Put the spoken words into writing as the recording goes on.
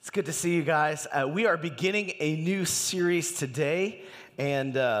It's good to see you guys. We are beginning a new series today,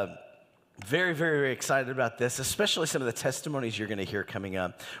 and very, very, very excited about this, especially some of the testimonies you're going to hear coming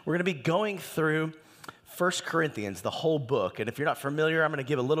up. We're going to be going through 1 Corinthians, the whole book. And if you're not familiar, I'm going to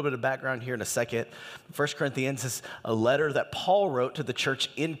give a little bit of background here in a second. 1 Corinthians is a letter that Paul wrote to the church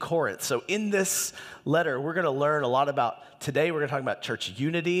in Corinth. So in this letter, we're going to learn a lot about, today we're going to talk about church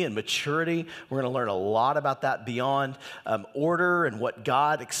unity and maturity. We're going to learn a lot about that beyond order and what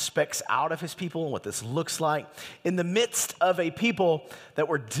God expects out of his people and what this looks like in the midst of a people that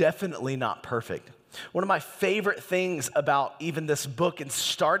were definitely not perfect. One of my favorite things about even this book and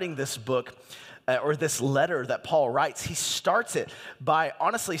starting this book or this letter that Paul writes, he starts it by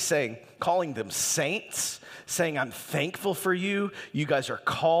honestly calling them saints, saying, I'm thankful for you. You guys are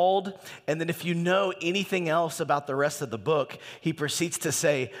called. And then if you know anything else about the rest of the book, he proceeds to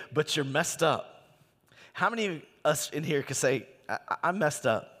say, but you're messed up. How many of us in here can say, I'm messed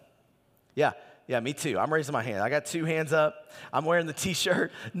up? Yeah, me too. I'm raising my hand. I got 2 hands up. I'm wearing the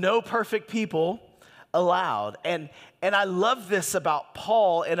t-shirt. No perfect people allowed. And I love this about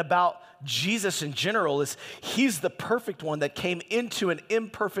Paul and about Jesus in general is he's the perfect one that came into an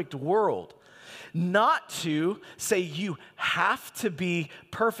imperfect world. Not to say you have to be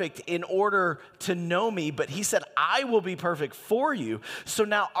perfect in order to know me, but he said, I will be perfect for you. So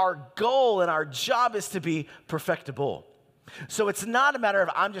now our goal and our job is to be perfectible. So it's not a matter of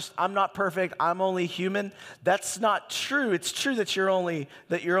I'm not perfect, I'm only human. That's not true. It's true that you're only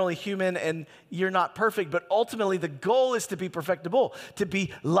human and you're not perfect, but ultimately the goal is to be perfectible, to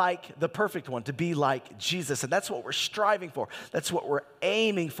be like the perfect one, to be like Jesus. And that's what we're striving for. That's what we're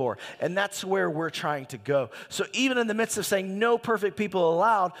aiming for. And that's where we're trying to go. So even in the midst of saying no perfect people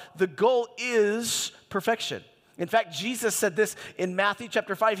allowed, the goal is perfection. In fact, Jesus said this in Matthew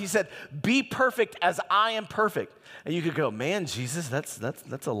chapter 5. He said, be perfect as I am perfect. And you could go, man, Jesus,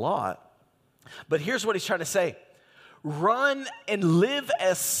 that's a lot. But here's what he's trying to say. Run and live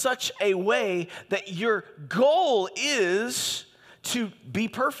as such a way that your goal is to be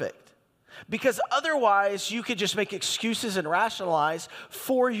perfect. Because otherwise, you could just make excuses and rationalize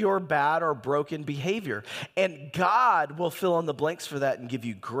for your bad or broken behavior. And God will fill in the blanks for that and give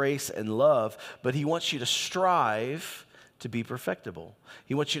you grace and love. But he wants you to strive to be perfectible.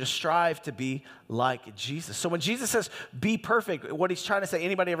 He wants you to strive to be like Jesus. So when Jesus says, be perfect, what he's trying to say,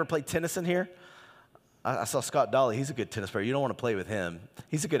 anybody ever played tennis in here? I saw Scott Dolly. He's a good tennis player. You don't want to play with him.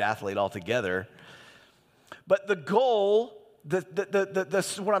 He's a good athlete altogether. But the goal,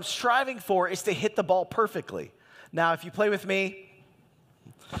 what I'm striving for is to hit the ball perfectly. Now, if you play with me,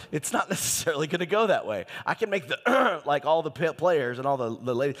 it's not necessarily going to go that way. I can make the like all the players and all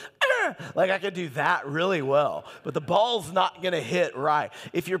the ladies, like I can do that really well, but the ball's not going to hit right.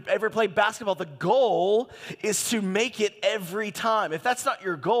 If you ever play basketball, the goal is to make it every time. If that's not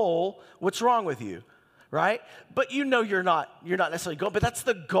your goal, what's wrong with you? Right? But you know you're not necessarily going, but that's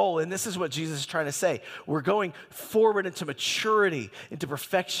the goal, and this is what Jesus is trying to say. We're going forward into maturity, into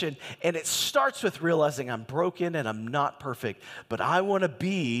perfection, and it starts with realizing I'm broken and I'm not perfect, but I want to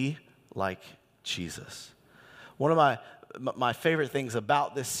be like Jesus. One of my favorite things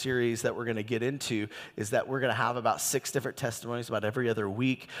about this series that we're going to get into is that we're going to have about 6 different testimonies about every other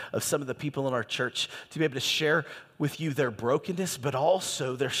week of some of the people in our church to be able to share with you their brokenness, but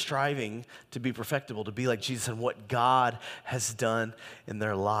also their striving to be perfectible, to be like Jesus and what God has done in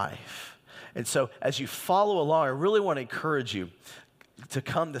their life. And so as you follow along, I really want to encourage you to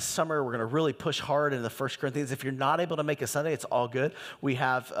come this summer. We're going to really push hard in the 1 Corinthians. If you're not able to make a Sunday, it's all good. We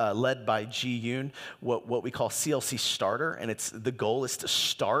have, led by Ji Yoon, what we call CLC Starter, and the goal is to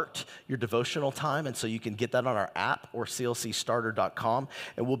start your devotional time, and so you can get that on our app or clcstarter.com,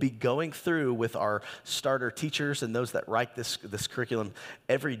 and we'll be going through with our starter teachers and those that write this curriculum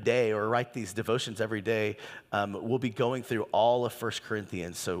every day or write these devotions every day. We'll be going through all of 1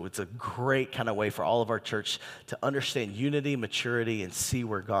 Corinthians, so it's a great kind of way for all of our church to understand unity, maturity, and see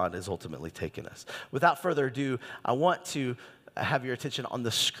where God is ultimately taking us. Without further ado, I want to have your attention on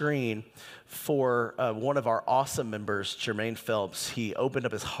the screen for one of our awesome members, Jermaine Phelps. He opened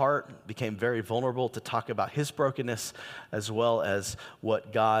up his heart, became very vulnerable to talk about his brokenness as well as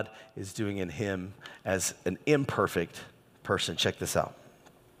what God is doing in him as an imperfect person. Check this out.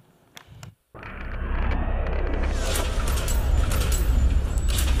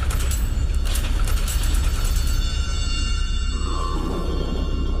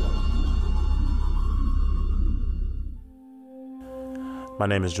 My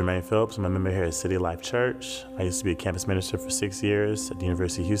name is Jermaine Phillips. I'm a member here at City Life Church. I used to be a campus minister for 6 years at the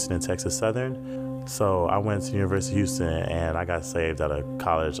University of Houston and Texas Southern. So I went to the University of Houston and I got saved at a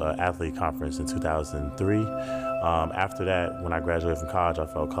college athlete conference in 2003. After that, when I graduated from college, I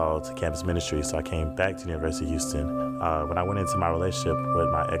felt called to campus ministry, so I came back to the University of Houston. When I went into my relationship with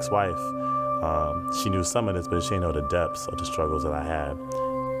my ex-wife, she knew some of this, but she didn't know the depths of the struggles that I had.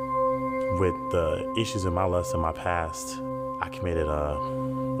 With the issues in my life in my past, I committed,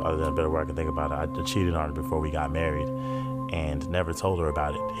 other than a better word I can think about it, I cheated on her before we got married and never told her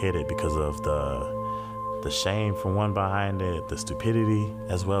about it, hid it because of the shame from one behind it, the stupidity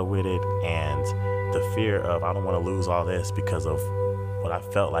as well with it, and the fear of I don't want to lose all this because of what I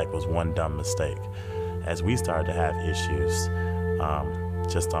felt like was one dumb mistake. As we started to have issues,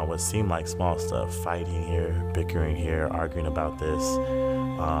 just on what seemed like small stuff, fighting here, bickering here, arguing about this,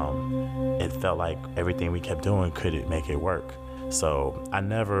 it felt like everything we kept doing couldn't make it work. So I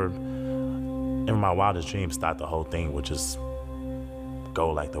never, in my wildest dreams, thought the whole thing would just go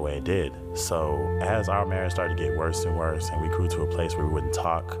like the way it did. So as our marriage started to get worse and worse, and we grew to a place where we wouldn't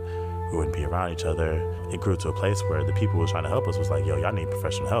talk, we wouldn't be around each other, it grew to a place where the people who were trying to help us was like, yo, y'all need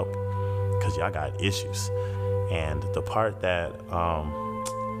professional help because y'all got issues. And the part that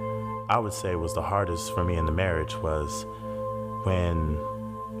I would say was the hardest for me in the marriage was when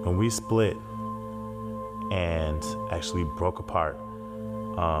we split and actually broke apart.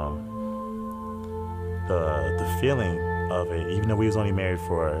 The feeling of it, even though we was only married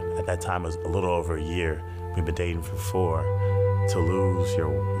for, at that time, it was a little over a year, we've been dating for 4, to lose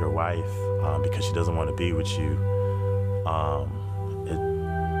your wife because she doesn't want to be with you, it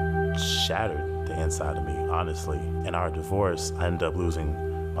shattered the inside of me, honestly. In our divorce, I ended up losing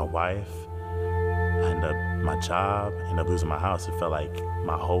my wife, I ended up my job, I ended up losing my house. It felt like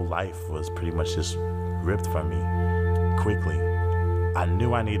my whole life was pretty much just ripped from me quickly. I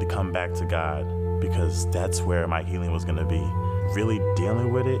knew I needed to come back to God because that's where my healing was going to be. Really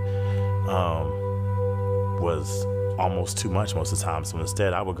dealing with it was almost too much most of the time. So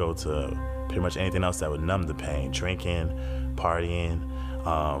instead, I would go to pretty much anything else that would numb the pain. Drinking, partying,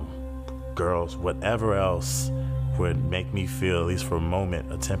 girls, whatever else would make me feel, at least for a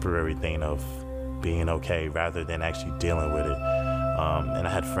moment, a temporary thing of being okay rather than actually dealing with it. And I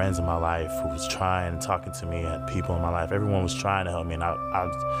had friends in my life who was trying, talking to me, I had people in my life, everyone was trying to help me, and I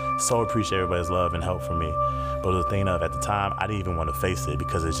so appreciate everybody's love and help for me. But the thing of, at the time, I didn't even want to face it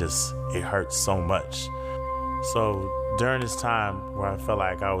because it hurt so much. So during this time where I felt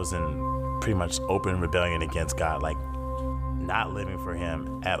like I was in pretty much open rebellion against God, like not living for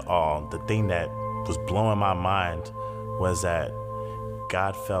Him at all, the thing that was blowing my mind was that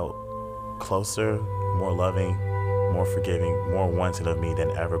God felt closer, more loving, more forgiving, more wanting of me than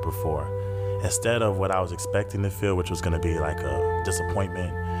ever before. Instead of what I was expecting to feel, which was going to be like a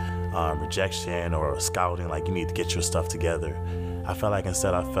disappointment, rejection, or scouting, like you need to get your stuff together, I felt like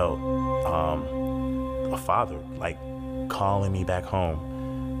instead I felt a father, like calling me back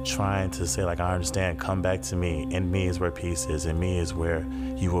home, trying to say, like, I understand, come back to me. In me is where peace is. In me is where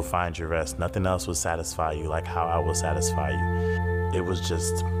you will find your rest. Nothing else will satisfy you like how I will satisfy you. It was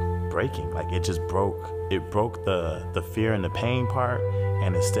just breaking, like it just broke. It broke the fear and the pain part,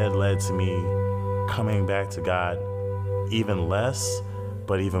 and instead led to me coming back to God even less,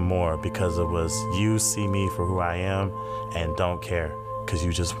 but even more, because it was, you see me for who I am and don't care because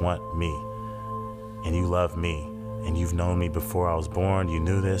you just want me and you love me and you've known me before I was born. You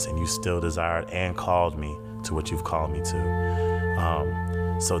knew this and you still desired and called me to what you've called me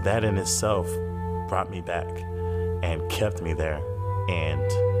to. So that in itself brought me back and kept me there, and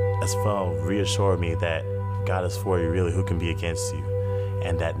as well reassured me that God is for you, really, who can be against you?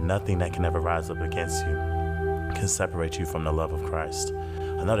 And that nothing that can ever rise up against you can separate you from the love of Christ.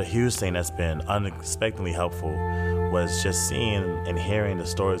 Another huge thing that's been unexpectedly helpful was just seeing and hearing the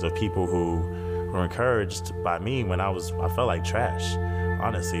stories of people who were encouraged by me when I felt like trash,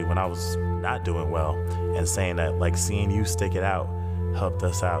 honestly, when I was not doing well, and saying that, like, seeing you stick it out helped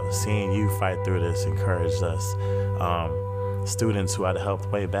us out. Seeing you fight through this encouraged us. Students who I'd helped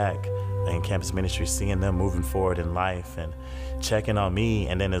way back in campus ministry, seeing them moving forward in life and checking on me,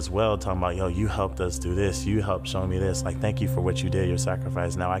 and then as well talking about, yo, you helped us do this, you helped show me this, like, thank you for what you did, your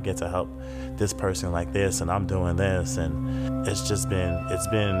sacrifice. Now I get to help this person like this, and I'm doing this. And it's been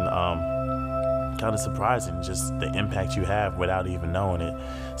kind of surprising, just the impact you have without even knowing it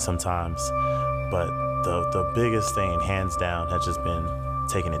sometimes. But the biggest thing, hands down, has just been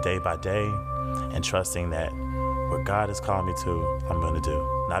taking it day by day and trusting that what God has called me to, I'm going to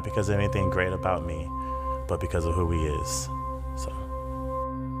do. Not because of anything great about me, but because of who He is. So.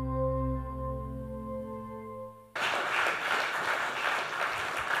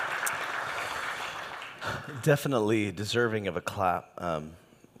 definitely deserving of a clap. A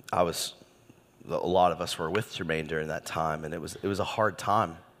lot of us were with Jermaine during that time, and it was a hard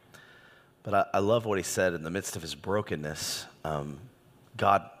time. But I love what he said in the midst of his brokenness.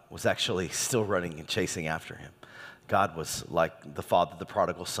 God was actually still running and chasing after him. God was like the father, the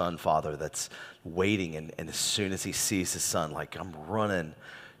prodigal son father that's waiting, and as soon as he sees his son, like, I'm running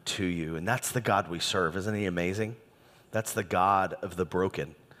to you. And that's the God we serve. Isn't he amazing? That's the God of the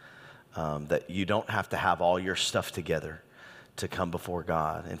broken, that you don't have to have all your stuff together to come before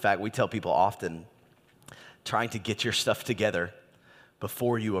God. In fact, we tell people often, trying to get your stuff together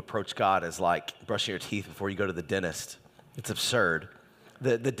before you approach God is like brushing your teeth before you go to the dentist. It's absurd.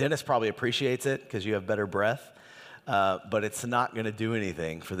 The dentist probably appreciates it because you have better breath, but it's not going to do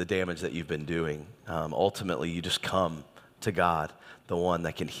anything for the damage that you've been doing. Ultimately, you just come to God, the one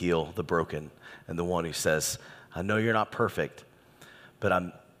that can heal the broken, and the one who says, I know you're not perfect, but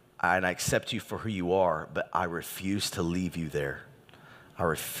I accept you for who you are, but I refuse to leave you there. I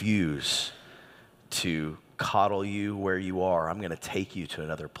refuse to coddle you where you are. I'm going to take you to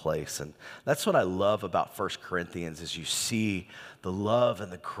another place. And that's what I love about 1 Corinthians is you see the love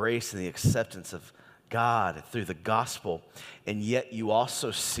and the grace and the acceptance of God through the gospel. And yet you also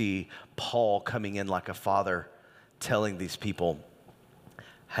see Paul coming in like a father telling these people,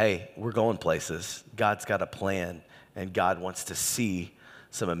 hey, we're going places. God's got a plan, and God wants to see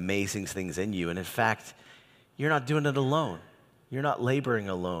some amazing things in you. And in fact, you're not doing it alone. You're not laboring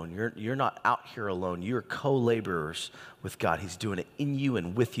alone. You're not out here alone. You're co-laborers with God. He's doing it in you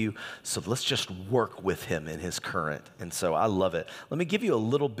and with you. So let's just work with him in his current. And so I love it. Let me give you a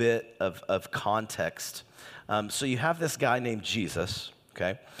little bit of context. So you have this guy named Jesus,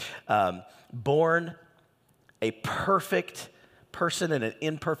 okay? Born a perfect person in an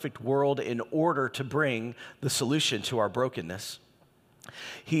imperfect world in order to bring the solution to our brokenness.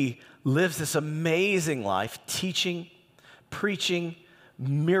 He lives this amazing life, teaching, preaching,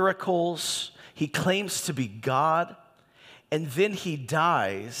 miracles. He claims to be God, and then he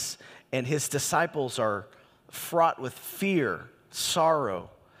dies, and his disciples are fraught with fear, sorrow,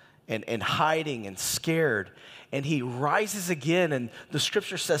 and hiding and scared. And he rises again, and the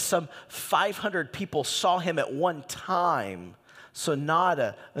scripture says some 500 people saw him at one time. So not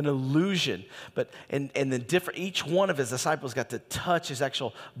an illusion, but and each one of his disciples got to touch his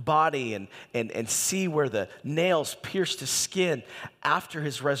actual body and see where the nails pierced his skin after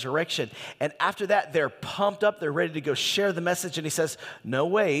his resurrection. And after that, they're pumped up, they're ready to go share the message. And he says, no,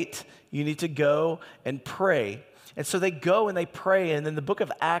 wait, you need to go and pray. And so they go and they pray, and in the book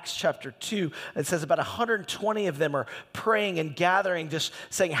of Acts chapter 2, it says about 120 of them are praying and gathering, just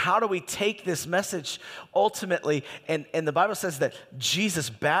saying, how do we take this message ultimately? And the Bible says that Jesus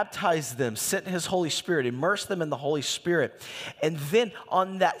baptized them, sent his Holy Spirit, immersed them in the Holy Spirit. And then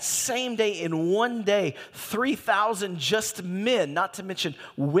on that same day, in one day, 3,000 just men, not to mention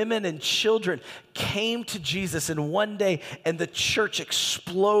women and children, came to Jesus in one day, and the church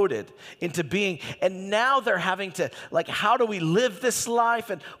exploded into being. And now they're having to, like, how do we live this life,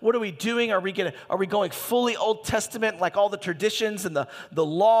 and what are we doing? Are we going fully Old Testament, like all the traditions and the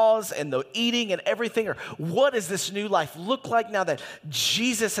laws and the eating and everything? Or what does this new life look like now that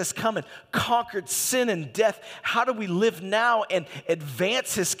Jesus has come and conquered sin and death? How do we live now and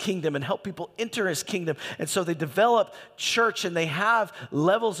advance his kingdom and help people enter his kingdom? And so they develop church, and they have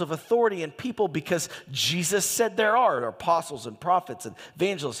levels of authority and people because Jesus said there are apostles and prophets and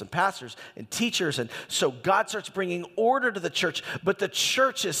evangelists and pastors and teachers. And so God starts bringing order to the church, but the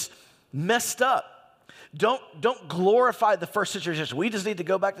church is messed up. Don't glorify the first century church. We just need to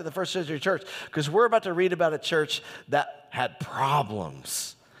go back to the first century church because we're about to read about a church that had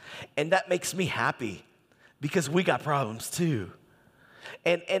problems. And that makes me happy because we got problems too.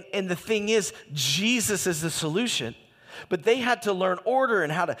 And the thing is, Jesus is the solution. But they had to learn order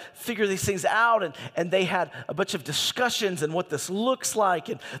and how to figure these things out, and they had a bunch of discussions and what this looks like,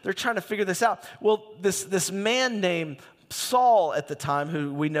 and they're trying to figure this out. Well, this man named Saul at the time,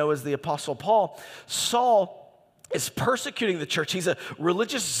 who we know as the Apostle Paul, Saul is persecuting the church. He's a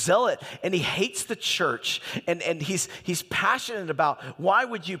religious zealot, and he hates the church, and he's passionate about, why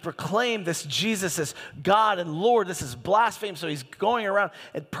would you proclaim this Jesus as God and Lord? This is blasphemy. So he's going around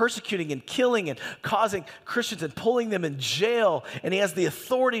and persecuting and killing and causing Christians and pulling them in jail, and he has the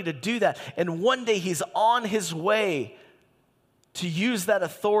authority to do that. And one day he's on his way to use that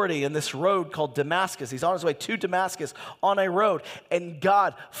authority in this road called Damascus. He's on his way to Damascus on a road, and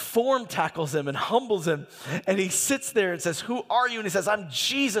God form tackles him and humbles him, and he sits there and says, who are you? And he says, I'm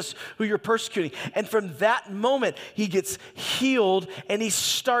Jesus who you're persecuting. And from that moment, he gets healed, and he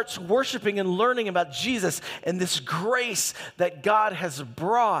starts worshiping and learning about Jesus and this grace that God has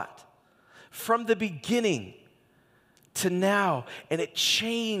brought. from the beginning to now, and it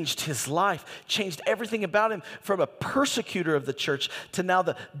changed his life, changed everything about him, from a persecutor of the church to now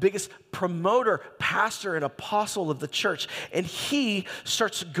the biggest promoter, pastor, and apostle of the church. And he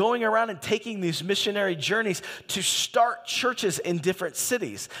starts going around and taking these missionary journeys to start churches in different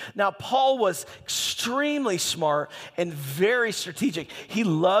cities. Now, Paul was extremely smart and very strategic. He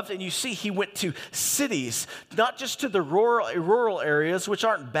loved, and you see, he went to cities, not just to the rural areas, which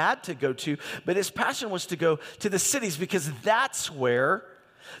aren't bad to go to, but his passion was to go to the cities, because that's where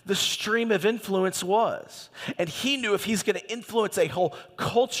the stream of influence was. And he knew if he's going to influence a whole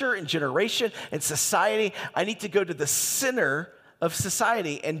culture and generation and society, I need to go to the center of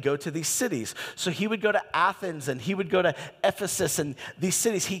society and go to these cities. So he would go to Athens and he would go to Ephesus and these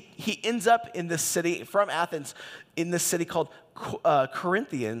cities. He ends up in this city from Athens, in this city called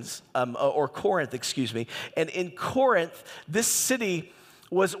Corinth, excuse me. And in Corinth, this city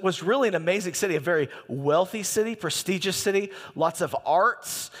was really an amazing city, a very wealthy city, prestigious city, lots of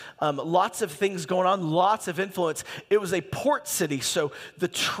arts, lots of things going on, lots of influence. It was a port city, so the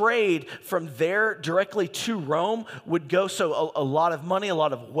trade from there directly to Rome would go, so a lot of money, a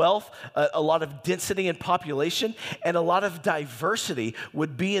lot of wealth, a lot of density in population, and a lot of diversity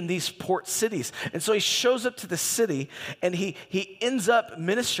would be in these port cities. And so he shows up to the city, and he ends up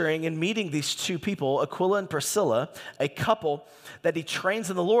ministering and meeting these two people, Aquila and Priscilla, a couple that he trains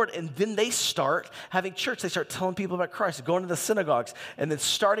in the Lord, and then they start having church. They start telling people about Christ, going to the synagogues, and then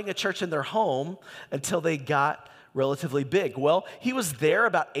starting a church in their home until they got relatively big. Well, he was there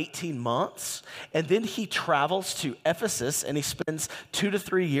about 18 months, and then he travels to Ephesus, and he spends 2 to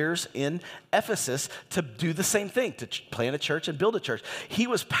 3 years in Ephesus to do the same thing, to plant a church and build a church. He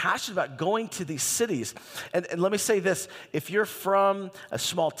was passionate about going to these cities. And let me say this, if you're from a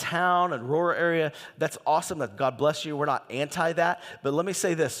small town, a rural area, that's awesome, that God bless you. We're not anti that, but let me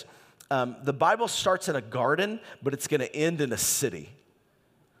say this. The Bible starts in a garden, but it's going to end in a city.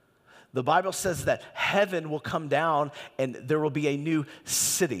 The Bible says that heaven will come down and there will be a new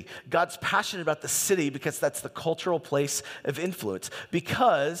city. God's passionate about the city because that's the cultural place of influence,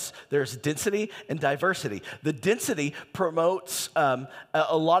 because there's density and diversity. The density promotes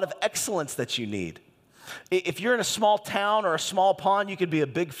a lot of excellence that you need. If you're in a small town or a small pond, you could be a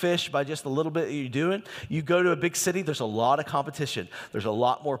big fish by just a little bit that you're doing. You go to a big city, there's a lot of competition. There's a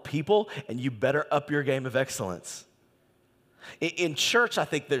lot more people, and you better up your game of excellence. In church, I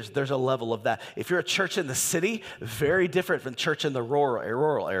think there's a level of that. If you're a church in the city, very different from church in the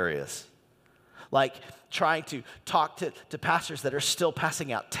rural areas. Like trying to talk to pastors that are still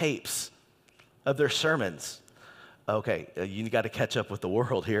passing out tapes of their sermons. Okay, you got to catch up with the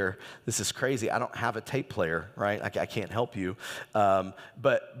world here. This is crazy. I don't have a tape player, right? I can't help you.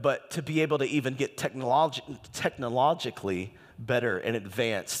 But to be able to even get technologically better and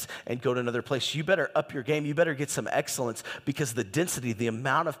advanced and go to another place, you better up your game. You better get some excellence, because the density, the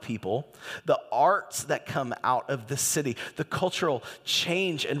amount of people, the arts that come out of the city, the cultural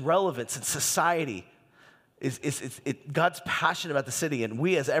change and relevance in society, God's passionate about the city. And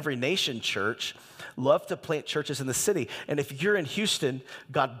we as Every Nation Church love to plant churches in the city. And if you're in Houston,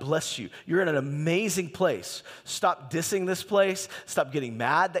 God bless you. You're in an amazing place. Stop dissing this place. Stop getting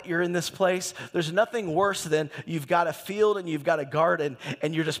mad that you're in this place. There's nothing worse than you've got a field and you've got a garden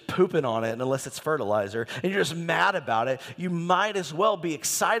and you're just pooping on it, unless it's fertilizer, and you're just mad about it. You might as well be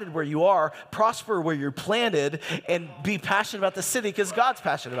excited where you are, prosper where you're planted, and be passionate about the city, because God's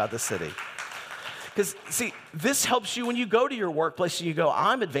passionate about the city. Because, see, this helps you when you go to your workplace and you go,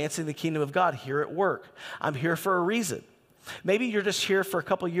 I'm advancing the kingdom of God here at work. I'm here for a reason. Maybe you're just here for a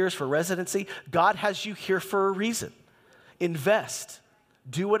couple years for residency. God has you here for a reason. Invest.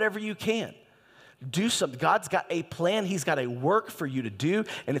 Do whatever you can. Do something. God's got a plan. He's got a work for you to do,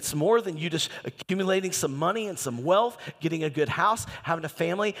 and it's more than you just accumulating some money and some wealth, getting a good house, having a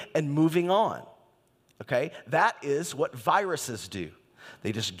family, and moving on. Okay? That is what viruses do.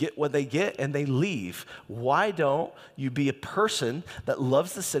 They just get what they get and they leave. Why don't you be a person that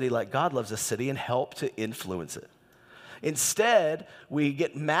loves the city like God loves the city and help to influence it? Instead, we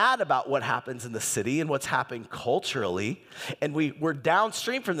get mad about what happens in the city and what's happening culturally, and we're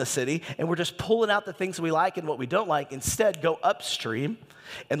downstream from the city, and we're just pulling out the things we like and what we don't like. Instead, go upstream,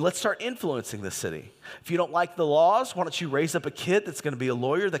 and let's start influencing the city. If you don't like the laws, why don't you raise up a kid that's going to be a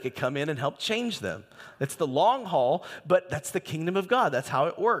lawyer that could come in and help change them? That's the long haul, but that's the kingdom of God. That's how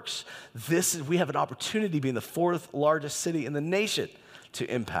it works. We have an opportunity to be in the 4th largest city in the nation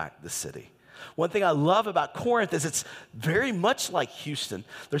to impact the city. One thing I love about Corinth is it's very much like Houston.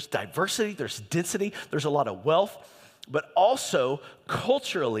 There's diversity, there's density, there's a lot of wealth. but also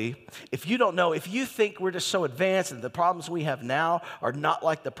culturally, if you don't know, if you think we're just so advanced and the problems we have now are not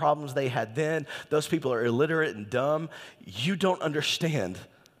like the problems they had then, those people are illiterate and dumb, you don't understand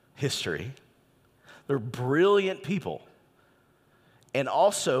history. They're brilliant people and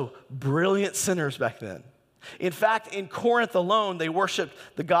also brilliant sinners back then. In fact, in Corinth alone, they worshiped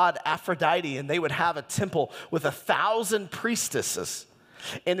the god Aphrodite, and they would have a temple with 1,000 priestesses.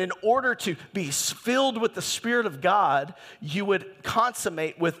 And in order to be filled with the Spirit of God, you would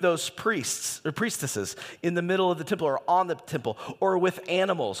consummate with those priests or priestesses in the middle of the temple or on the temple or with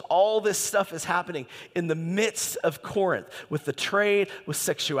animals. All this stuff is happening in the midst of Corinth with the trade, with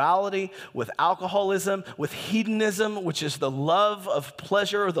sexuality, with alcoholism, with hedonism, which is the love of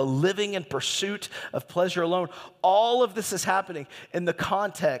pleasure or the living in pursuit of pleasure alone. All of this is happening in the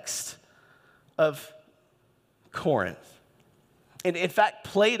context of Corinth. And in fact,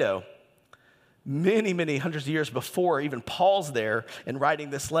 Plato, many, many hundreds of years before even Paul's there and writing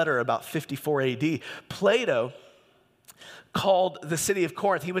this letter about 54 AD, Plato called the city of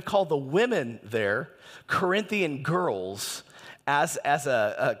Corinth, he would call the women there Corinthian girls as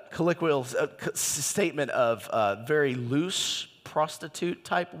a colloquial statement of a very loose prostitute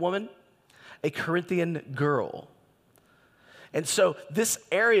type woman, a Corinthian girl. And so this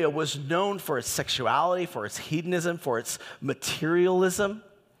area was known for its sexuality, for its hedonism, for its materialism.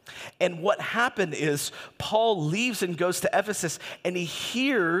 And what happened is Paul leaves and goes to Ephesus, and he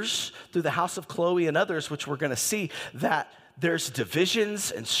hears through the house of Chloe and others, which we're going to see, that there's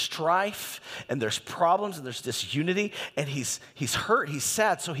divisions and strife, and there's problems, and there's disunity, and he's hurt, he's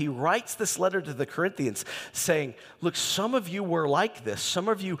sad. So he writes this letter to the Corinthians saying, look, some of you were like this. Some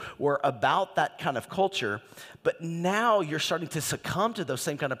of you were about that kind of culture, but now you're starting to succumb to those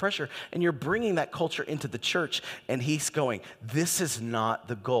same kind of pressure, and you're bringing that culture into the church. And he's going, this is not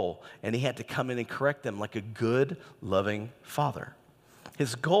the goal. And he had to come in and correct them like a good, loving father.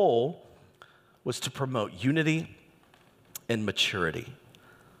 His goal was to promote unity and maturity.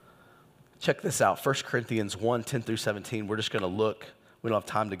 Check this out, 1 Corinthians 1, 10 through 17. We're just going to look. We don't have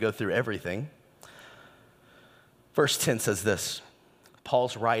time to go through everything. Verse 10 says this.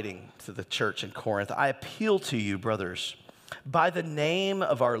 Paul's writing to the church in Corinth. I appeal to you, brothers, by the name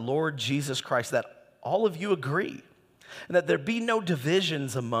of our Lord Jesus Christ, that all of you agree, and that there be no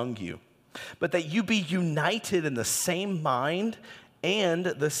divisions among you, but that you be united in the same mind and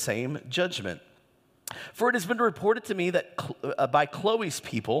the same judgment. For it has been reported to me that by Chloe's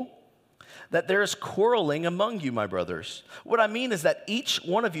people that there is quarreling among you, my brothers. What I mean is that each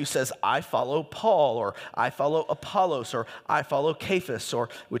one of you says, I follow Paul, or I follow Apollos, or I follow Cephas, or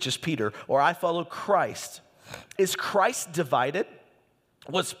which is Peter, or I follow Christ. Is Christ divided?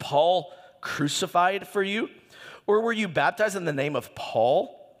 Was Paul crucified for you? Or were you baptized in the name of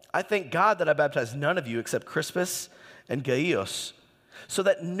Paul? I thank God that I baptized none of you except Crispus and Gaius, so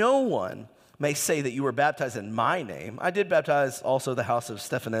that no one may say that you were baptized in my name. I did baptize also the house of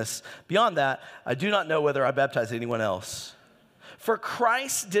Stephanas. Beyond that, I do not know whether I baptized anyone else. For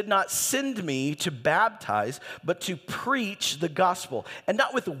Christ did not send me to baptize, but to preach the gospel, and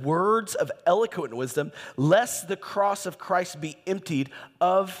not with words of eloquent wisdom, lest the cross of Christ be emptied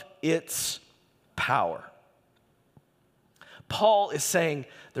of its power. Paul is saying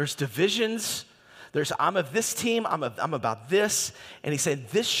there's divisions. I'm of this team, I'm about this. And he said,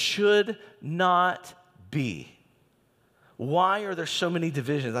 this should not be. Why are there so many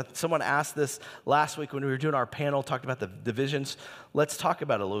divisions? Someone asked this last week when we were doing our panel, talked about the divisions. Let's talk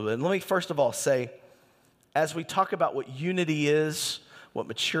about it a little bit. And let me first of all say, as we talk about what unity is, what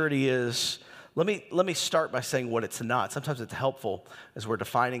maturity is, let me start by saying what it's not. Sometimes it's helpful as we're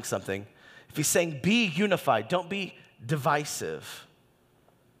defining something. If he's saying be unified, don't be divisive.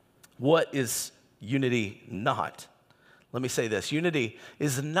 What is unity not? Let me say this. Unity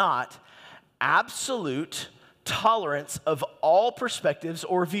is not absolute tolerance of all perspectives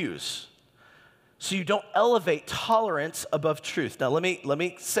or views. So you don't elevate tolerance above truth. Now let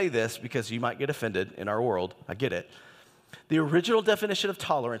me say this because you might get offended in our world. I get it. The original definition of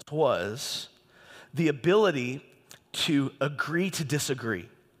tolerance was the ability to agree to disagree.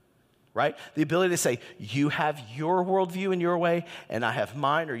 Right? The ability to say, you have your worldview and your way, and I have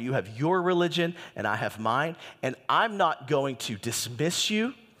mine, or you have your religion, and I have mine, and I'm not going to dismiss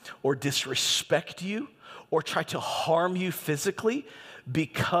you or disrespect you or try to harm you physically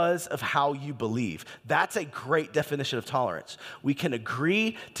because of how you believe. That's a great definition of tolerance. We can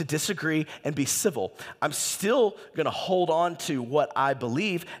agree to disagree and be civil. I'm still going to hold on to what I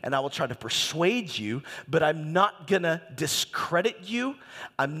believe, and I will try to persuade you, but I'm not going to discredit you.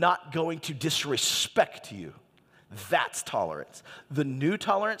 I'm not going to disrespect you. That's tolerance. The new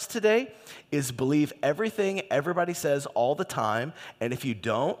tolerance today is believe everything everybody says all the time, and if you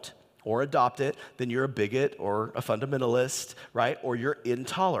don't or adopt it, then you're a bigot or a fundamentalist, right? Or you're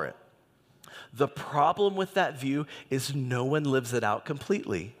intolerant. The problem with that view is no one lives it out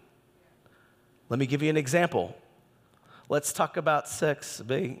completely. Let me give you an example. Let's talk about sex.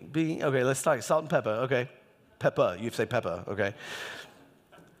 Okay, let's talk salt and pepper. Okay, pepper. You say pepper. Okay.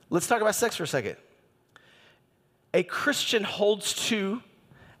 Let's talk about sex for a second. A Christian holds to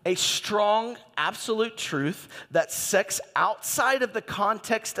a strong, absolute truth that sex outside of the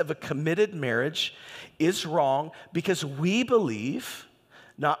context of a committed marriage is wrong because we believe,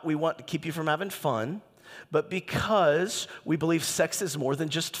 not we want to keep you from having fun, but because we believe sex is more than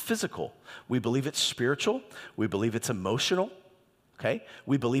just physical. We believe it's spiritual. We believe it's emotional. Okay?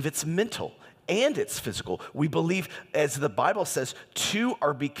 We believe it's mental and it's physical. We believe, as the Bible says, two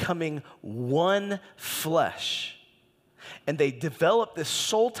are becoming one flesh. And they develop this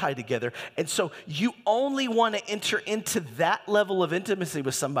soul tie together. And so you only want to enter into that level of intimacy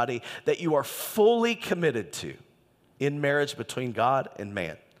with somebody that you are fully committed to in marriage between God and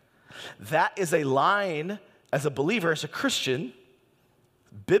man. That is a line, as a believer, as a Christian,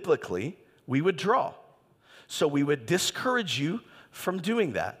 biblically, we would draw. So we would discourage you from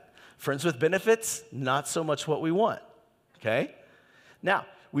doing that. Friends with benefits, not so much what we want, okay? Now,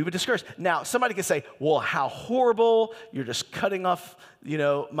 we would discourage. Now, somebody could say, well, how horrible, you're just cutting off,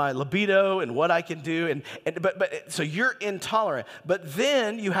 my libido and what I can do. But so you're intolerant. But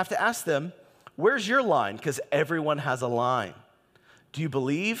then you have to ask them, where's your line? Because everyone has a line. Do you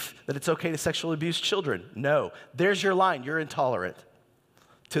believe that it's okay to sexually abuse children? No. There's your line. You're intolerant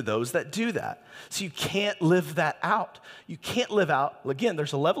to those that do that. So you can't live that out. You can't live out, again,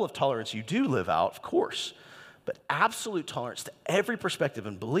 there's a level of tolerance you do live out, of course, but absolute tolerance to every perspective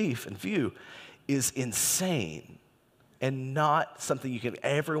and belief and view is insane and not something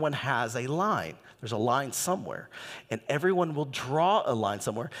everyone has a line. There's a line somewhere, and everyone will draw a line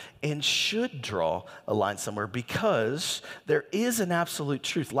somewhere and should draw a line somewhere because there is an absolute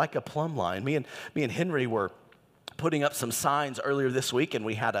truth, like a plumb line. Me and Henry were putting up some signs earlier this week, and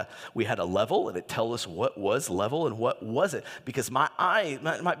we had a level, and it told us what was level and what wasn't, because my eye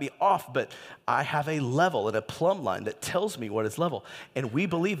might be off, but I have a level and a plumb line that tells me what is level. And we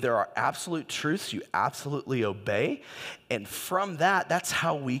believe there are absolute truths you absolutely obey, and from that's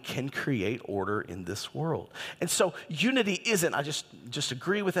how we can create order in this world. And so unity isn't, I just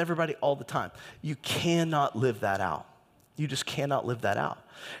agree with everybody all the time. You cannot live that out. You just cannot live that out.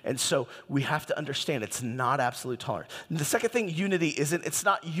 And so we have to understand it's not absolute tolerance. And the second thing unity isn't, it's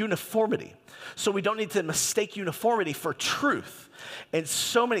not uniformity. So we don't need to mistake uniformity for truth. And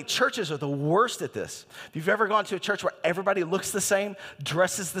so many churches are the worst at this. If you've ever gone to a church where everybody looks the same,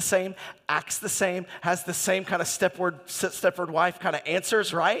 dresses the same, acts the same, has the same kind of Stepford wife kind of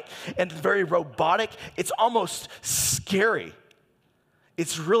answers, right? And very robotic, it's almost scary.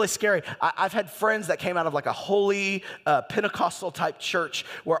 It's really scary. I've had friends that came out of like a holy Pentecostal type church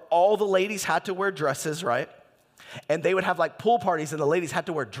where all the ladies had to wear dresses, right? And they would have like pool parties, and the ladies had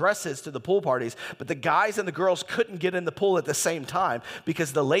to wear dresses to the pool parties, but the guys and the girls couldn't get in the pool at the same time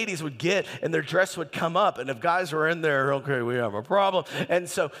because the ladies would get and their dress would come up, and if guys were in there, okay, we have a problem. And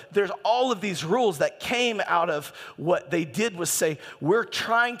so there's all of these rules that came out of what they did was say, we're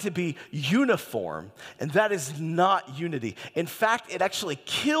trying to be uniform, and that is not unity. In fact, it actually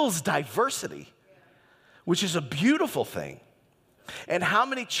kills diversity, which is a beautiful thing. And how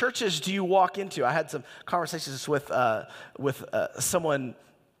many churches do you walk into? I had some conversations with someone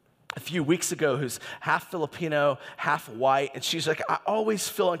a few weeks ago who's half Filipino, half white, and she's like, I always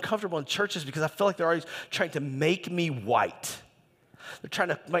feel uncomfortable in churches because I feel like they're always trying to make me white. They're trying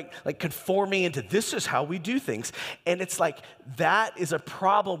to like conform me into this is how we do things. And it's like that is a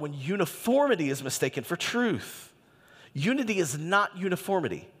problem when uniformity is mistaken for truth. Unity is not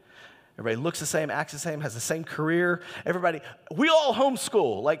uniformity. Everybody looks the same, acts the same, has the same career. Everybody, we all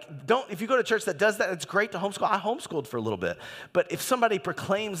homeschool. If you go to a church that does that, it's great to homeschool. I homeschooled for a little bit. But if somebody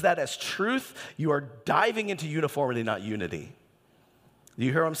proclaims that as truth, you are diving into uniformity, not unity.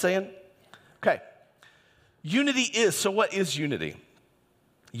 You hear what I'm saying? Okay. Unity is, so what is unity?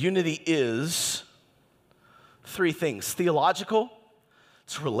 Unity is three things: theological,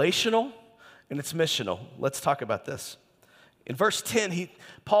 it's relational, and it's missional. Let's talk about this. In verse 10,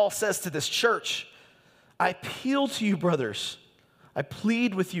 Paul says to this church, I appeal to you, brothers. I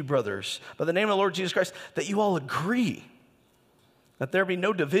plead with you, brothers, by the name of the Lord Jesus Christ, that you all agree, that there be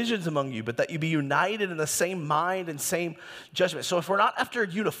no divisions among you, but that you be united in the same mind and same judgment. So if we're not after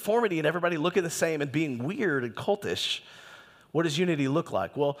uniformity and everybody looking the same and being weird and cultish, what does unity look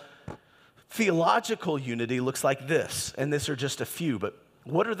like? Well, Theological unity looks like this, and these are just a few, but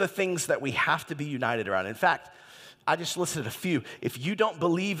what are the things that we have to be united around? In fact, I just listed a few. If you don't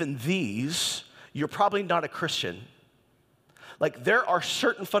believe in these, you're probably not a Christian. Like, there are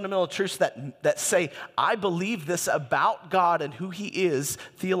certain fundamental truths that say, I believe this about God and who he is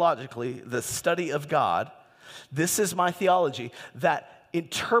theologically, the study of God. This is my theology that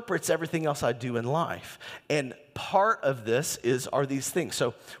interprets everything else I do in life. And part of this are these things.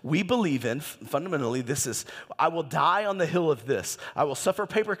 So we believe in, fundamentally, this is, I will die on the hill of this. I will suffer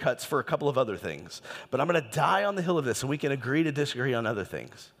paper cuts for a couple of other things, but I'm going to die on the hill of this, and we can agree to disagree on other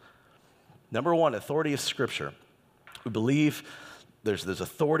things. Number one, authority of Scripture. We believe there's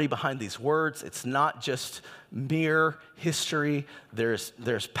authority behind these words. It's not just mere history.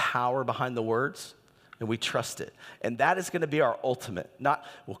 There's power behind the words, and we trust it. And that is going to be our ultimate. Not,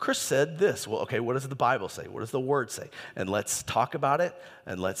 well, Chris said this. Well, okay, what does the Bible say? What does the Word say? And let's talk about it,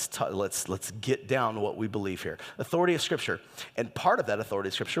 and let's get down what we believe here. Authority of Scripture. And part of that authority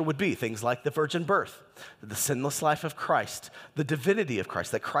of Scripture would be things like the virgin birth, the sinless life of Christ, the divinity of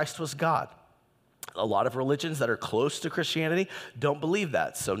Christ, that Christ was God. A lot of religions that are close to Christianity don't believe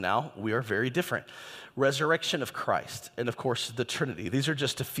that, so now we are very different. Resurrection of Christ, and of course, the Trinity. These are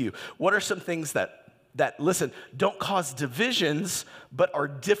just a few. What are some things that listen, don't cause divisions, but are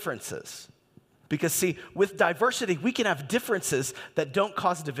differences? Because see, with diversity, we can have differences that don't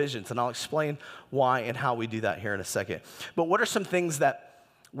cause divisions, and I'll explain why and how we do that here in a second. But what are some things that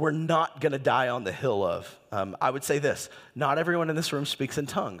we're not going to die on the hill of? I would say this: not everyone in this room speaks in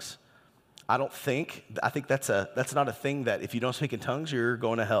tongues. I think that's not a thing that if you don't speak in tongues, you're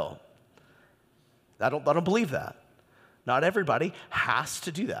going to hell. I don't believe that. Not everybody has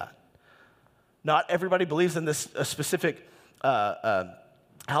to do that. Not everybody believes in this specific, how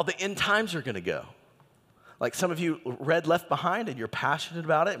the end times are going to go. Like some of you read Left Behind and you're passionate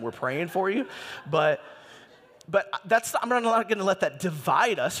about it and we're praying for you, but I'm not going to let that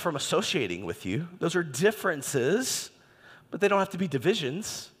divide us from associating with you. Those are differences, but they don't have to be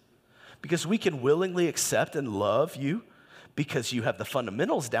divisions. Because we can willingly accept and love you because you have the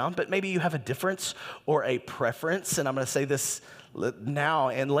fundamentals down, but maybe you have a difference or a preference, and I'm going to say this now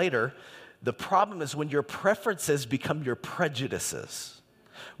and later. The problem is when your preferences become your prejudices.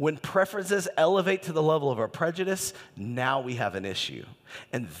 When preferences elevate to the level of our prejudice, now we have an issue.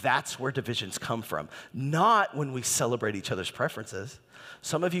 And that's where divisions come from, not when we celebrate each other's preferences.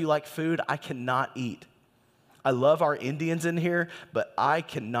 Some of you like food I cannot eat. I love our Indians in here, but I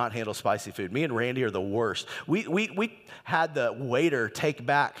cannot handle spicy food. Me and Randy are the worst. We had the waiter take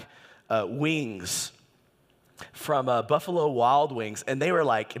back wings from Buffalo Wild Wings, and they were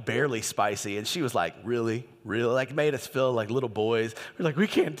like barely spicy. And she was like, really? Like made us feel like little boys. We're like, we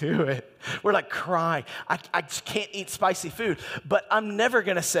can't do it. We're like crying. I just can't eat spicy food. But I'm never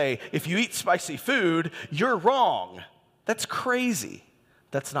going to say, if you eat spicy food, you're wrong. That's crazy.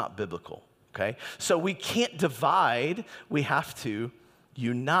 That's not biblical. Okay, so we can't divide, we have to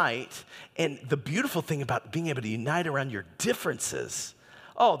unite. And the beautiful thing about being able to unite around your differences,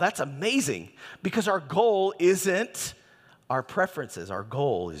 oh, that's amazing, because our goal isn't our preferences. Our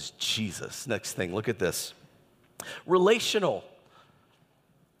goal is Jesus. Next thing, look at this. Relational.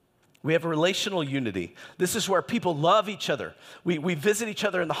 We have a relational unity. This is where people love each other. We visit each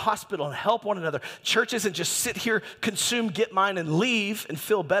other in the hospital and help one another. Church isn't just sit here, consume, get mine, and leave and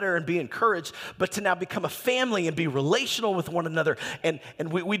feel better and be encouraged, but to now become a family and be relational with one another. And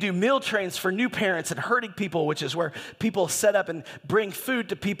we do meal trains for new parents and hurting people, which is where people set up and bring food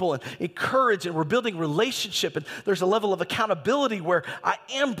to people and encourage, and we're building relationship. And there's a level of accountability where I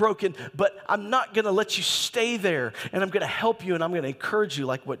am broken, but I'm not going to let you stay there. And I'm going to help you and I'm going to encourage you,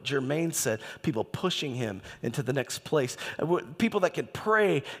 like what Jermaine said, people pushing him into the next place, people that can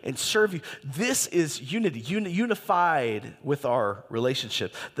pray and serve you. This is unity, unified with our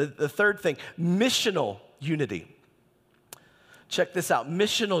relationship. The third thing, missional unity. Check this out,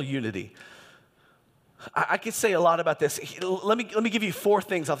 missional unity. I could say a lot about this. Let me give you 4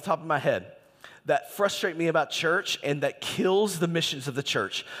 things off the top of my head that frustrate me about church and that kills the missions of the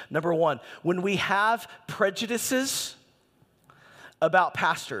church. Number 1, when we have prejudices about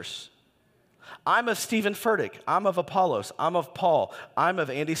pastors. I'm of Stephen Furtick. I'm of Apollos. I'm of Paul. I'm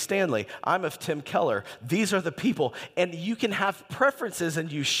of Andy Stanley. I'm of Tim Keller. These are the people. And you can have preferences,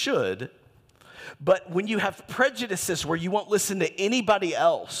 and you should, but when you have prejudices where you won't listen to anybody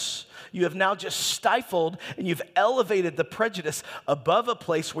else, you have now just stifled and you've elevated the prejudice above a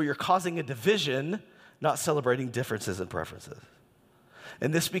place where you're causing a division, not celebrating differences and preferences.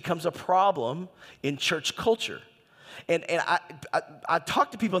 And this becomes a problem in church culture. And I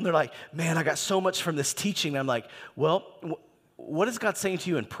talk to people and they're like, man, I got so much from this teaching. And I'm like, well, what is God saying to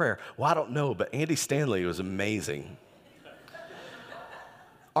you in prayer? Well, I don't know, but Andy Stanley was amazing.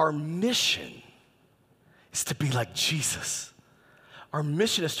 Our mission is to be like Jesus. Our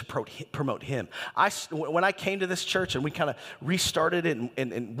mission is to promote him. When I came to this church and we kind of restarted it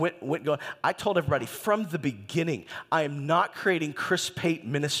and went going, I told everybody from the beginning, I am not creating Chris Pate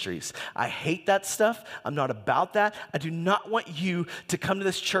Ministries. I hate that stuff. I'm not about that. I do not want you to come to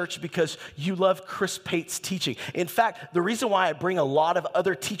this church because you love Chris Pate's teaching. In fact, the reason why I bring a lot of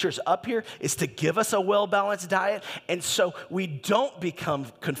other teachers up here is to give us a well-balanced diet, and so we don't become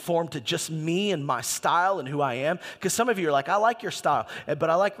conformed to just me and my style and who I am, because some of you are like, I like your style, but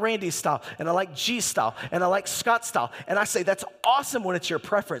I like Randy's style, and I like G's style, and I like Scott's style. And I say, that's awesome when it's your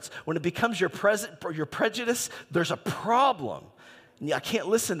preference. When it becomes your prejudice, there's a problem. I can't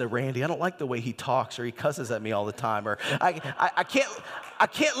listen to Randy. I don't like the way he talks, or he cusses at me all the time, or I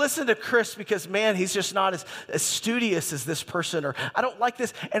can't listen to Chris because, man, he's just not as studious as this person, or I don't like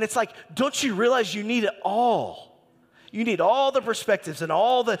this. And it's like, don't you realize you need it all? You need all the perspectives and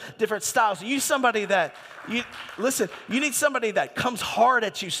all the different styles. You need somebody that, you need somebody that comes hard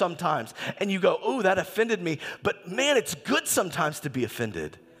at you sometimes, and you go, oh, that offended me. But man, it's good sometimes to be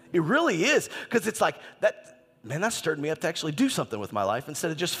offended. It really is, because it's like, that stirred me up to actually do something with my life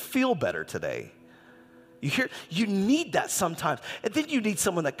instead of just feel better today. You need that sometimes. And then you need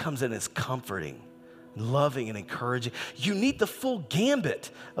someone that comes in and is comforting, loving, and encouraging. You need the full gambit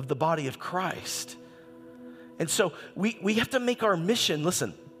of the body of Christ. And so we have to make our mission,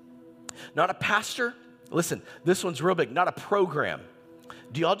 listen, not a pastor, listen, this one's real big, not a program.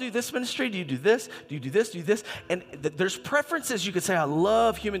 Do y'all do this ministry? Do you do this? Do you do this? Do you do this? And there's preferences. You could say, I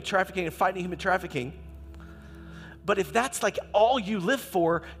love human trafficking and fighting human trafficking. But if that's like all you live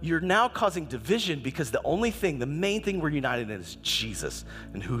for, you're now causing division, because the main thing we're united in is Jesus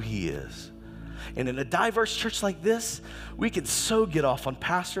and who he is. And in a diverse church like this, we can so get off on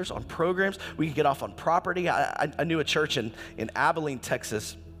pastors, on programs. We can get off on property. I knew a church in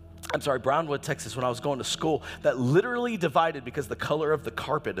Brownwood, Texas, when I was going to school, that literally divided because the color of the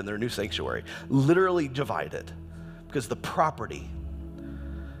carpet in their new sanctuary, literally divided because the property,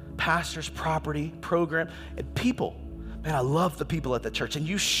 pastors, property, program, and people. Man, I love the people at the church, and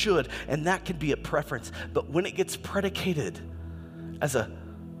you should, and that can be a preference. But when it gets predicated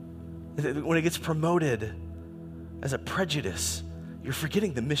when it gets promoted as a prejudice, you're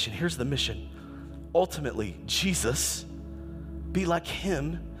forgetting the mission. Here's the mission. Ultimately, Jesus, be like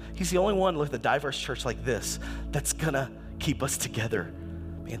him. He's the only one with a diverse church like this that's gonna keep us together.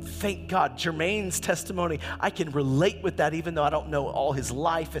 Man, thank God. Jermaine's testimony, I can relate with that, even though I don't know all his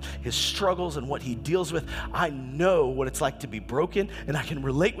life and his struggles and what he deals with. I know what it's like to be broken, and I can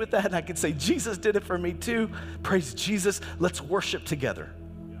relate with that, and I can say, Jesus did it for me too. Praise Jesus. Let's worship together.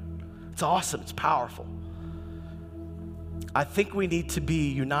 It's awesome. It's powerful. I think we need to be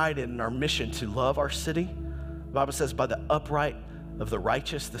united in our mission to love our city. The Bible says, by the upright of the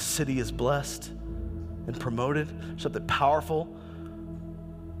righteous, the city is blessed and promoted. Something powerful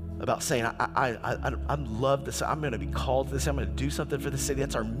about saying, I love this. I'm going to be called to this. I'm going to do something for the city.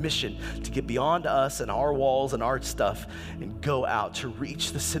 That's our mission, to get beyond us and our walls and our stuff and go out to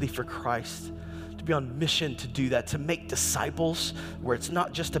reach the city for Christ. To be on mission to do that, to make disciples where it's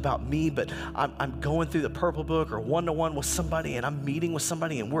not just about me, but I'm going through the Purple Book or one-to-one with somebody, and I'm meeting with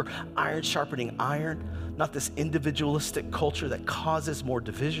somebody, and we're iron sharpening iron, not this individualistic culture that causes more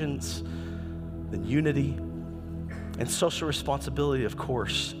divisions than unity. And social responsibility, of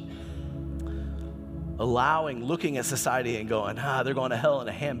course. Looking at society and going, they're going to hell in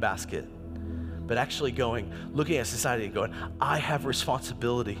a handbasket. But actually looking at society and going, I have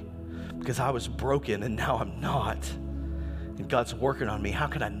responsibility, because I was broken and now I'm not. And God's working on me. How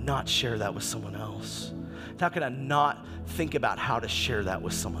can I not share that with someone else? How can I not think about how to share that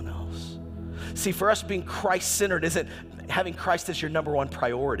with someone else? See, for us, being Christ-centered isn't having Christ as your number one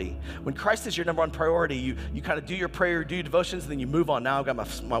priority. When Christ is your number one priority, you kind of do your prayer, do your devotions, and then you move on. Now I've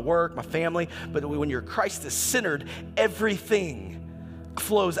got my work, my family. But when your Christ is centered, everything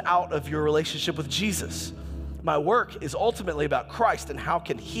flows out of your relationship with Jesus. My work is ultimately about Christ, and how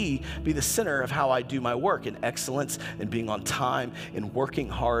can he be the center of how I do my work, in excellence, in being on time, in working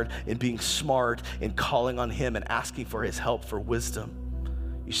hard, in being smart, in calling on him and asking for his help, for wisdom.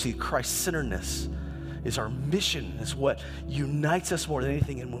 You see, Christ-centeredness is our mission, is what unites us more than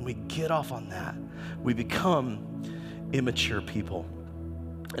anything. And when we get off on that, we become immature people.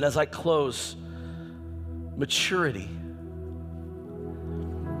 And as I close, maturity.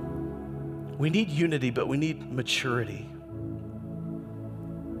 We need unity, but we need maturity.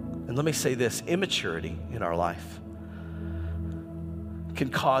 And let me say this, immaturity in our life can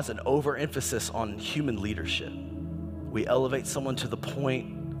cause an overemphasis on human leadership We elevate someone to the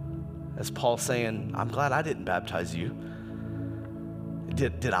point, as Paul's saying, I'm glad I didn't baptize you.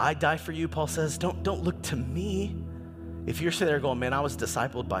 Did I die for you? Paul says, don't look to me. If you're sitting there going, man, I was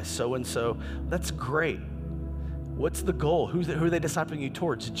discipled by so-and-so, that's great. What's the goal? Who are they discipling you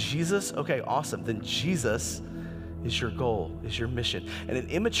towards? Jesus? Okay, awesome. Then Jesus is your goal, is your mission. And an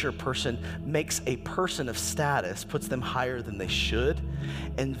immature person makes a person of status, puts them higher than they should.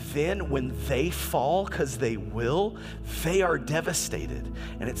 And then when they fall, because they will, they are devastated.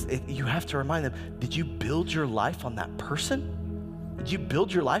 And you have to remind them, did you build your life on that person? Did you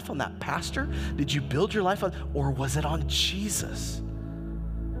build your life on that pastor? Did you build your life on, or was it on Jesus?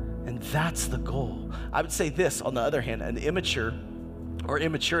 And that's the goal. I would say this, on the other hand, an immature or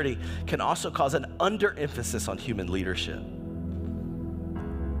immaturity can also cause an underemphasis on human leadership.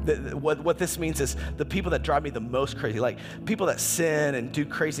 What this means is the people that drive me the most crazy, like people that sin and do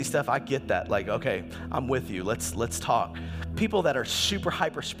crazy stuff, I get that. Like, okay, I'm with you. Let's talk. People that are super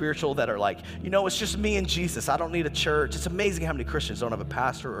hyper spiritual, that are like, it's just me and Jesus. I don't need a church. It's amazing how many Christians don't have a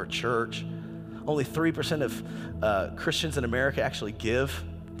pastor or a church. Only 3% of Christians in America actually give.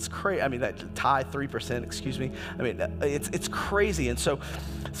 It's crazy. I mean, that tithe 3%, excuse me. I mean, it's crazy. And so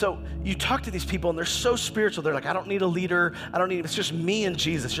you talk to these people and they're so spiritual. They're like, I don't need a leader. It's just me and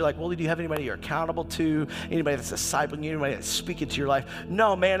Jesus. You're like, well, do you have anybody you're accountable to? Anybody that's discipling you? Anybody that's speaking to your life?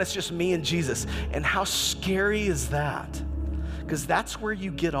 No, man, it's just me and Jesus. And how scary is that? Because that's where you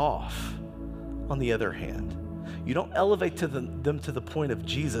get off, on the other hand. You don't elevate them to the point of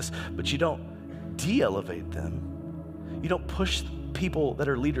Jesus, but you don't de-elevate them. You don't push people that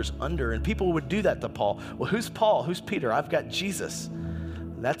are leaders under, and people would do that to Paul. Well, who's Paul? Who's Peter? I've got Jesus.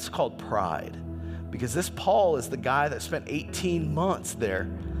 That's called pride, because this Paul is the guy that spent 18 months there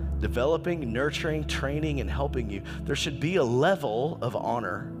developing, nurturing, training, and helping you. There should be a level of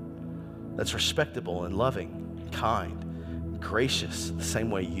honor that's respectable and loving, and kind, and gracious, the same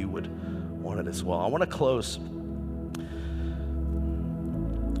way you would want it as well. I want to close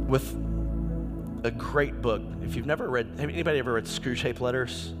with a great book. If you've never read, anybody ever read Screwtape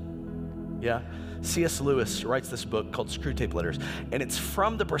Letters? Yeah? C.S. Lewis writes this book called Screwtape Letters, and it's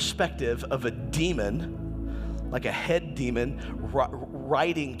from the perspective of a demon, like a head demon,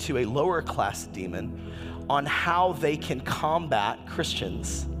 writing to a lower class demon on how they can combat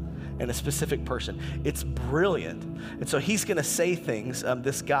Christians and a specific person. It's brilliant. And so he's gonna say things.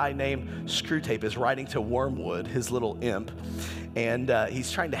 This guy named Screwtape is writing to Wormwood, his little imp, and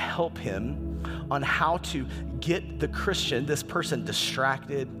he's trying to help him on how to get the Christian, this person,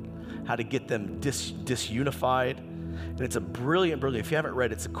 distracted, how to get them disunified. And it's a brilliant, if you haven't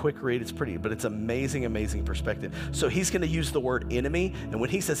read it, it's a quick read, it's pretty, but it's amazing, amazing perspective. So he's gonna use the word enemy, and when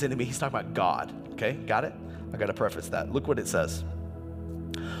he says enemy, he's talking about God, okay? Got it? I gotta preface that. Look what it says.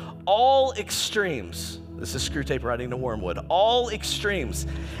 All extremes, this is Screwtape writing to Wormwood, all extremes,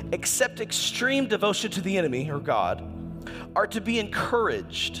 except extreme devotion to the enemy, or God, are to be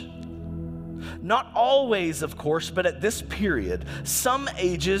encouraged. Not always, of course, but at this period. Some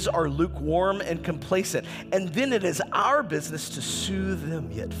ages are lukewarm and complacent, and then it is our business to soothe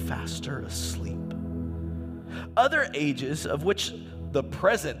them yet faster asleep. Other ages, of which the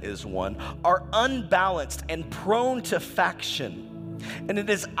present is one, are unbalanced and prone to faction, and it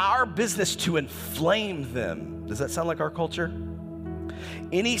is our business to inflame them. Does that sound like our culture?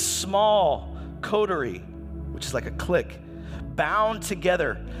 Any small coterie, which is like a clique, bound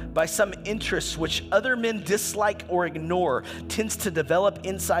together by some interests which other men dislike or ignore, tends to develop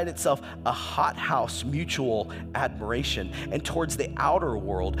inside itself a hothouse mutual admiration, and towards the outer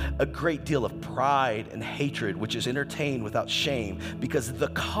world a great deal of pride and hatred, which is entertained without shame, because the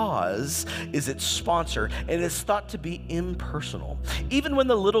cause is its sponsor and is thought to be impersonal. Even when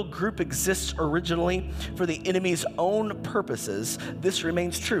the little group exists originally for the enemy's own purposes, this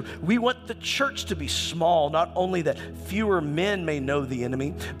remains true. We want the church to be small, not only that fewer men may know the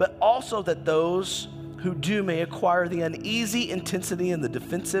enemy, but also that those who do may acquire the uneasy intensity and the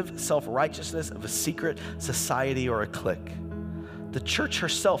defensive self-righteousness of a secret society or a clique. The church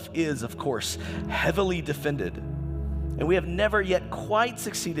herself is, of course, heavily defended, and we have never yet quite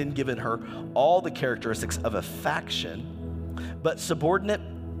succeeded in giving her all the characteristics of a faction, but subordinate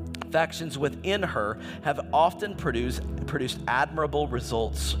factions within her have often produced admirable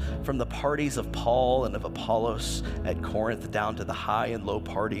results, from the parties of Paul and of Apollos at Corinth down to the high and low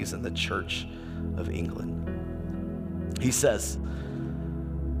parties in the Church of England. He says,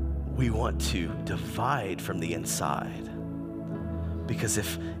 we want to divide from the inside, because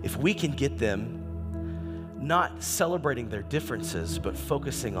if we can get them not celebrating their differences, but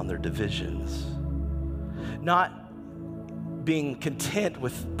focusing on their divisions, not being content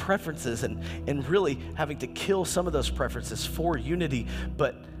with preferences and really having to kill some of those preferences for unity,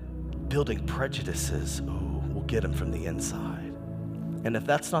 but building prejudices, will get them from the inside. And if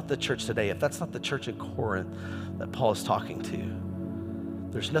that's not the church today, if that's not the church in Corinth that Paul is talking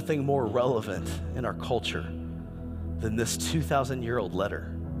to, there's nothing more relevant in our culture than this 2,000-year-old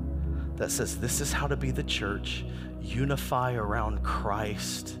letter that says this is how to be the church, unify around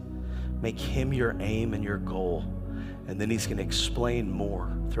Christ, make him your aim and your goal. And then he's going to explain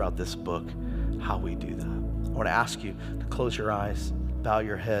more throughout this book how we do that. I want to ask you to close your eyes, bow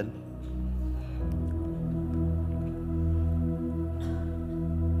your head.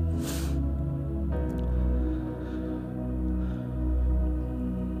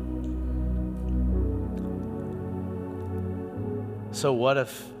 So what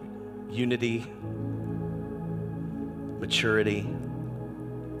if unity, maturity,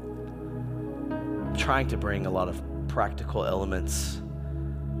 trying to bring a lot of practical elements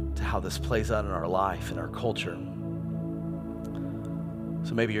to how this plays out in our life, in our culture.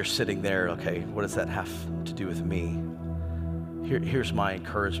 So maybe you're sitting there, okay, what does that have to do with me? Here's my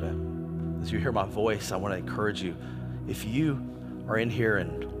encouragement. As you hear my voice, I want to encourage you. If you are in here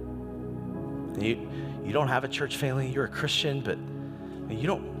and you don't have a church family, you're a Christian, but you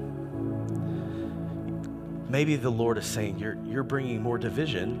don't, maybe the Lord is saying you're bringing more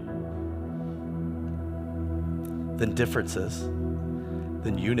division than differences,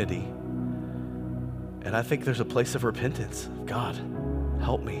 than unity. And I think there's a place of repentance. God,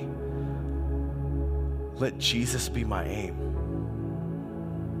 help me. Let Jesus be my aim.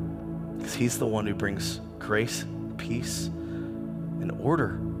 Because he's the one who brings grace, peace, and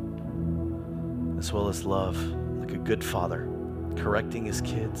order, as well as love, like a good father, correcting his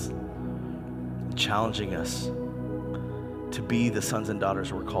kids, and challenging us to be the sons and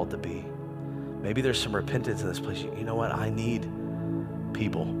daughters we're called to be. Maybe there's some repentance in this place. You know what? I need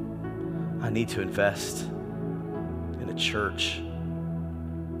people. I need to invest in a church.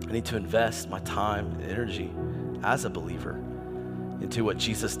 I need to invest my time and energy as a believer into what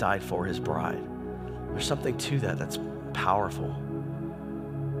Jesus died for, his bride. There's something to that that's powerful.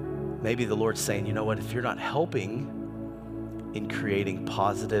 Maybe the Lord's saying, you know what? If you're not helping in creating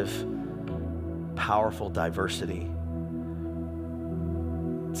positive, powerful diversity,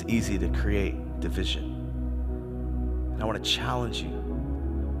 it's easy to create division. And I want to challenge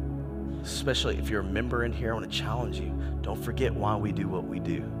you, especially if you're a member in here, I want to challenge you. Don't forget why we do what we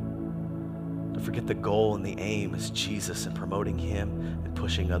do. Don't forget the goal and the aim is Jesus and promoting him and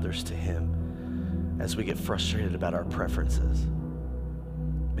pushing others to him as we get frustrated about our preferences.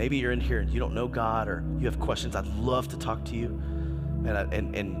 Maybe you're in here and you don't know God or you have questions. I'd love to talk to you.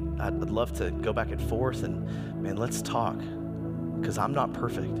 And I'd love to go back and forth and, man, let's talk. Because I'm not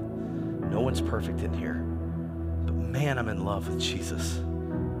perfect. No one's perfect in here. But man, I'm in love with Jesus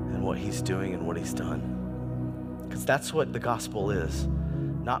and what he's doing and what he's done. Because that's what the gospel is.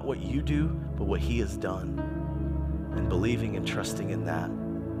 Not what you do, but what he has done. And believing and trusting in that.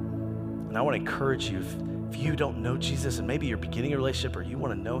 And I want to encourage you, if you don't know Jesus and maybe you're beginning a relationship or you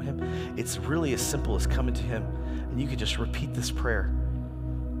want to know him, it's really as simple as coming to him and you can just repeat this prayer.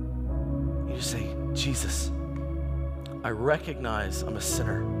 You just say, Jesus, I recognize I'm a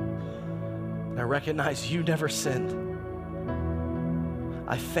sinner. And I recognize you never sinned.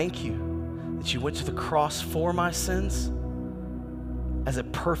 I thank you that you went to the cross for my sins as a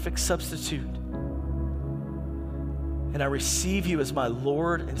perfect substitute. And I receive you as my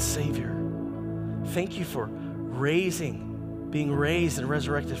Lord and Savior. Thank you for being raised and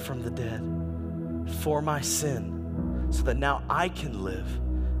resurrected from the dead for my sin, so that now I can live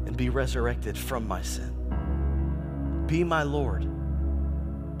and be resurrected from my sin. Be my Lord.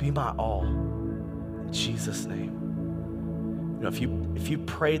 Be my all. In Jesus' name. You know, if you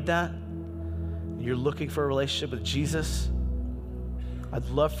prayed that and you're looking for a relationship with Jesus, I'd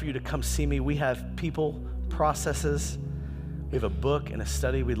love for you to come see me. We have people, processes. We have a book and a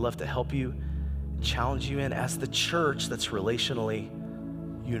study we'd love to help you, challenge you in as the church that's relationally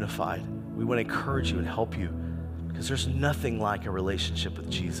unified. We want to encourage you and help you because there's nothing like a relationship with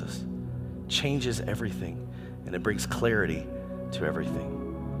Jesus. It changes everything and it brings clarity to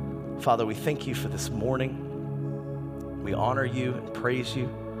everything. Father, we thank you for this morning. We honor you and praise you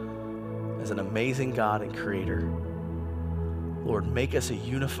as an amazing God and creator. Lord, make us a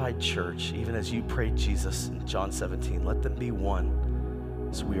unified church, even as you prayed Jesus in John 17. Let them be one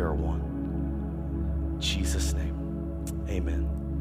as we are one. In Jesus' name, amen.